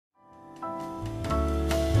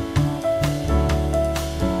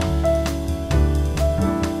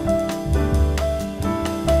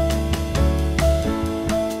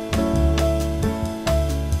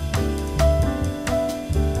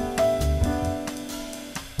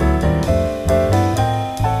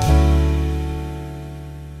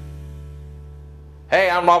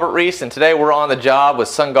I'm Robert Rees, and today we're on the job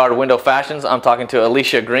with Gard Window Fashions. I'm talking to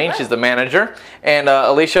Alicia Green. She's the manager. And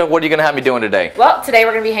Alicia, what are you going to have me doing today? Well, today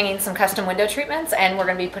we're going to be hanging some custom window treatments, and we're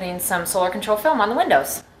going to be putting some solar control film on the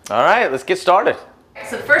windows. All right, let's get started.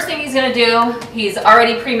 So the first thing he's going to do, he's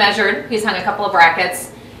already pre-measured. He's hung a couple of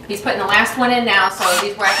brackets. He's putting the last one in now, so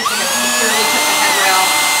these brackets are going to securely put the headrail.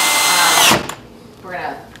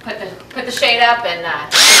 We're going to put the shade up, and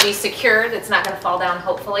it's going to be secured. It's not going to fall down,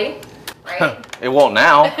 hopefully. Right? It won't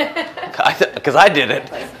now, because I did it.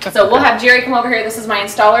 So we'll have Jerry come over here. This is my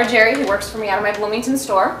installer, Jerry, who works for me out of my Bloomington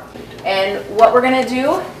store. And what we're going to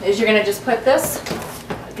do is you're going to just put this.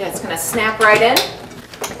 It's going to snap right in.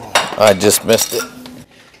 I just missed it.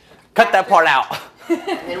 Cut that part out.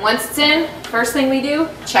 And then once it's in, first thing we do,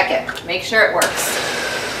 check it. Make sure it works.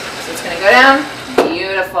 So it's going to go down.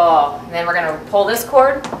 Beautiful. And then we're going to pull this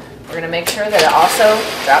cord. We're going to make sure that it also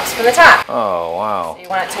drops from the top. Oh, wow. So you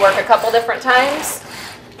want it to work a couple different times.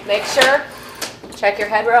 Make sure. Check your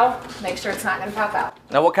headrail. Make sure it's not going to pop out.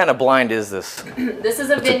 Now, what kind of blind is this? This is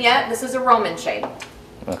a vignette. This is a Roman shade.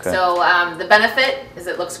 Okay. So the benefit is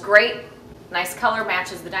it looks great. Nice color,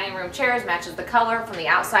 matches the dining room chairs, matches the color. From the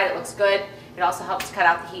outside, it looks good. It also helps cut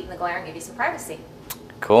out the heat and the glare and give you some privacy.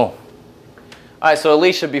 Cool. All right, so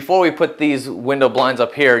Alicia, before we put these window blinds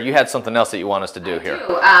up here, you had something else that you want us to do here.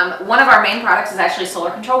 One of our main products is actually solar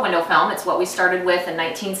control window film. It's what we started with in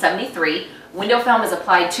 1973. Window film is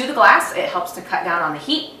applied to the glass. It helps to cut down on the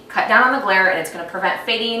heat, cut down on the glare, and it's going to prevent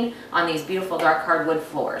fading on these beautiful dark hardwood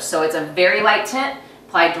floors. So it's a very light tint,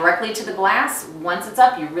 applied directly to the glass. Once it's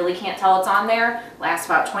up, you really can't tell it's on there. Lasts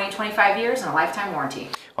about 20-25 years and a lifetime warranty.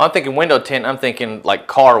 Well, I'm thinking window tint. I'm thinking like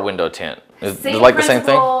car window tint. Is it Same like the same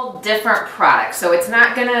thing? Different product. So it's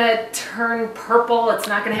not going to turn purple. It's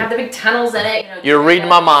not going to have the big tunnels in it. You're reading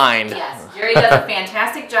my mind. Yes, Jerry does a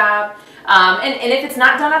fantastic job. And if it's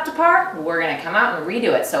not done up to par, we're going to come out and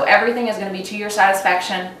redo it. So everything is going to be to your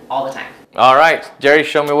satisfaction all the time. All right, Jerry,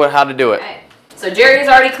 show me how to do it. Okay. So Jerry has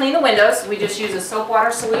already cleaned the windows. We just use a soap water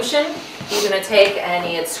solution. He's going to take and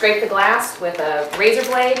he had scraped the glass with a razor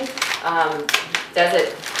blade. Does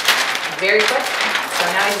it very quick. So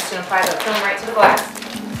now he's just going to apply the film right to the glass.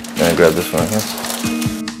 Gonna grab this one here.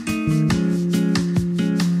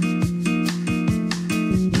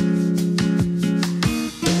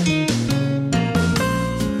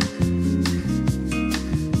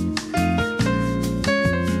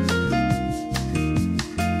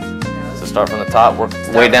 So start from the top, work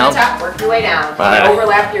way down. Work your way down. Right.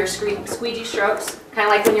 Overlap your squeegee strokes, kind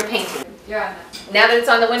of like when you're painting. Yeah. Now that it's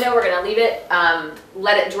on the window, we're going to leave it,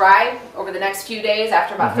 let it dry over the next few days.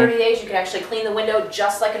 After about 30 days, you can actually clean the window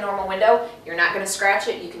just like a normal window. You're not going to scratch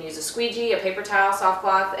it. You can use a squeegee, a paper towel, soft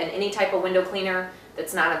cloth, and any type of window cleaner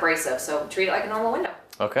that's not abrasive. So treat it like a normal window.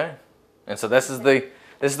 Okay. And so this is the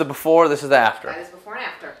before, this is the after. That is before and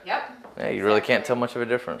after. Yep. Yeah, you really can't tell much of a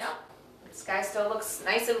difference. No. The sky still looks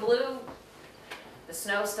nice and blue. The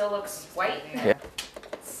snow still looks white. Yeah.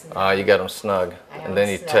 You got them snug, and then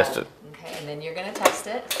you test it. Okay, and then you're going to test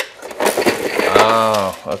it.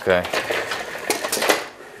 Oh, okay.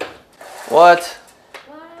 What?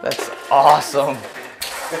 That's awesome.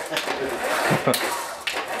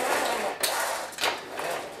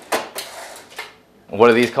 What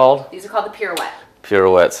are these called? These are called the pirouette.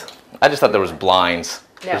 Pirouettes. I just thought there was blinds.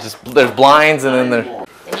 No. There's blinds and then there.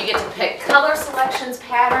 And you get to pick color selections,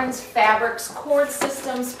 patterns, fabrics, cord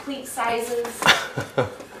systems, pleat sizes.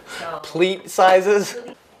 Pleat sizes?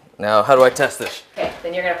 Now, how do I test this? Okay,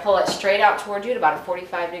 then you're going to pull it straight out toward you at about a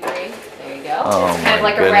 45 degree. There you go. Oh, it's kind of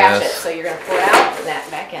like a ratchet, so you're going to pull it out and that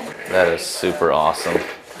back in. That is super awesome.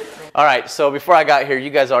 All right, so before I got here,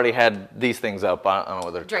 you guys already had these things up. I don't know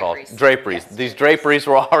what they're called. Draperies. Yes. These draperies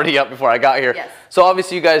were already up before I got here. Yes. So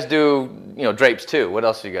obviously you guys do, drapes too. What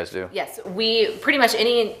else do you guys do? Yes, we pretty much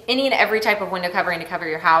any and every type of window covering to cover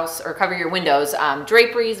your house or cover your windows.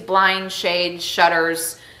 Draperies, blinds, shades,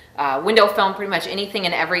 shutters, window film, pretty much anything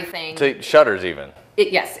and everything. So shutters even?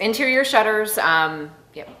 Yes, interior shutters,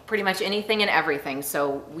 yeah, pretty much anything and everything.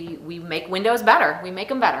 So we make windows better. We make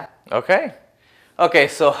them better. Okay. Okay,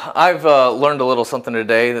 so I've learned a little something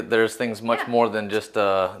today, that there's things much more than just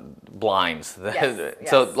blinds. Yes,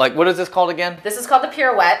 So, like, what is this called again? This is called the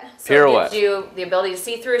pirouette. So pirouette. It gives you the ability to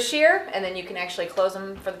see through a sheer, and then you can actually close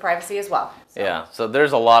them for the privacy as well. So. Yeah, so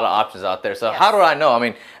there's a lot of options out there. So how do I know? I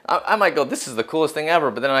mean, I might go, this is the coolest thing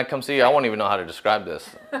ever, but then I come see you, I won't even know how to describe this.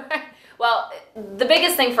 Well, the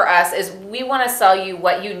biggest thing for us is we want to sell you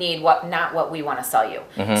what you need, not what we want to sell you.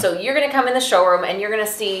 So you're going to come in the showroom and you're going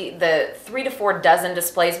to see the 3 to 4 dozen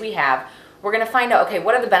displays we have. We're going to find out, okay,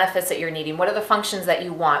 what are the benefits that you're needing? What are the functions that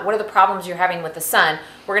you want? What are the problems you're having with the sun?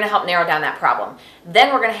 We're going to help narrow down that problem.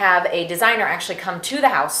 Then we're going to have a designer actually come to the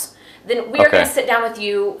house. Then we are going to sit down with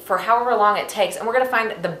you for however long it takes, and we're going to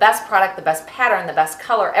find the best product, the best pattern, the best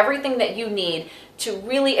color, everything that you need to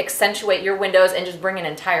really accentuate your windows and just bring an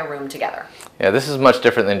entire room together. Yeah, this is much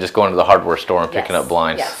different than just going to the hardware store and picking up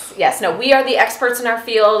blinds. Yes. No, we are the experts in our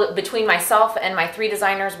field. Between myself and my 3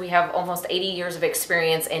 designers, we have almost 80 years of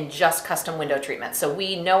experience in just custom window treatment. So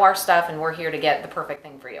we know our stuff, and we're here to get the perfect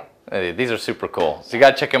thing for you. Hey, these are super cool. So you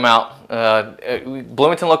got to check them out.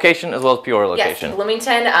 Bloomington location as well as Peoria location. Yes,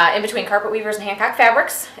 Bloomington, in between Carpet Weavers and Hancock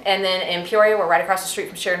Fabrics, and then in Peoria, we're right across the street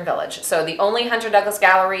from Sheridan Village. So the only Hunter Douglas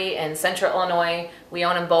gallery in Central Illinois. We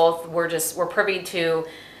own them both. We're privy to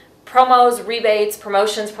promos, rebates,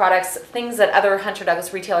 promotions, products, things that other Hunter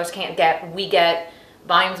Douglas retailers can't get. We get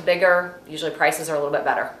volumes bigger. Usually prices are a little bit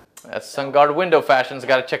better. That's Gard Window Fashions.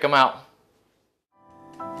 Got to check them out.